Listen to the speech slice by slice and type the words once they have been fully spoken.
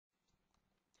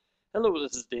Hello,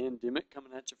 this is Dan Dimmick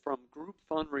coming at you from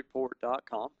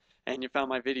GroupFundReport.com, and you found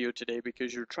my video today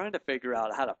because you're trying to figure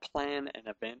out how to plan an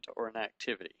event or an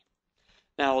activity.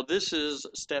 Now, this is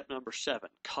step number 7,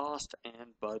 cost and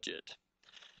budget.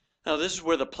 Now, this is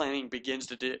where the planning begins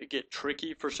to get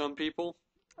tricky for some people.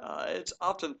 It's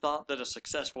often thought that a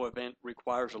successful event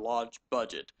requires a large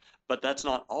budget, but that's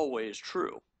not always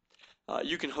true.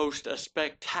 You can host a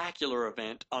spectacular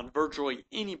event on virtually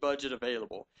any budget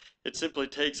available. It simply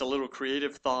takes a little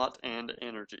creative thought and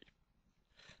energy.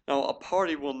 Now, a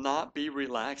party will not be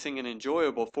relaxing and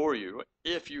enjoyable for you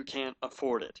if you can't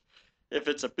afford it. If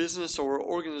it's a business or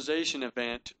organization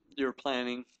event you're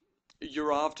planning,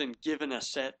 you're often given a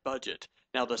set budget.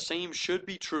 Now, the same should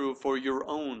be true for your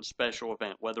own special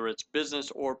event, whether it's business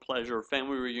or pleasure,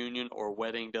 family reunion, or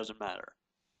wedding, doesn't matter.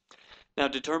 Now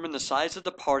determine the size of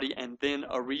the party and then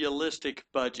a realistic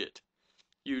budget.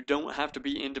 You don't have to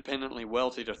be independently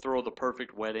wealthy to throw the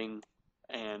perfect wedding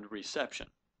and reception.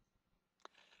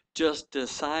 Just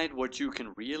decide what you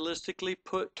can realistically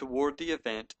put toward the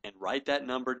event and write that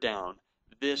number down.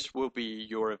 This will be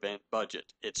your event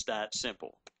budget. It's that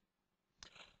simple.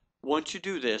 Once you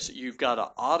do this, you've got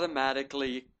to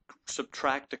automatically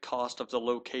subtract the cost of the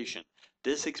location.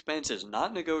 This expense is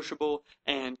not negotiable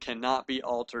and cannot be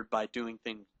altered by doing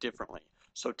things differently.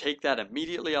 So take that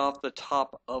immediately off the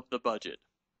top of the budget.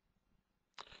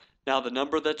 Now the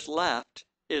number that's left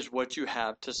is what you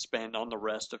have to spend on the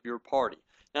rest of your party.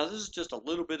 Now this is just a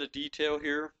little bit of detail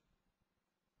here,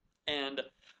 and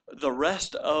the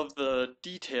rest of the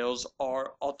details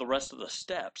are, the rest of the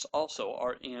steps also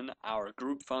are in our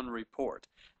group fund report.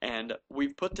 And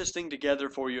we've put this thing together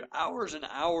for you. Hours and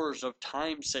hours of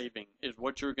time saving is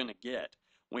what you're going to get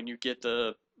when you get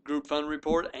the group fund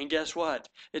report. And guess what?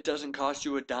 It doesn't cost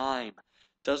you a dime.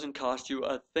 It doesn't cost you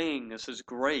a thing. This is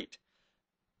great.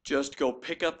 Just go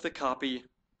pick up the copy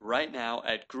right now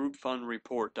at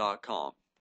groupfundreport.com.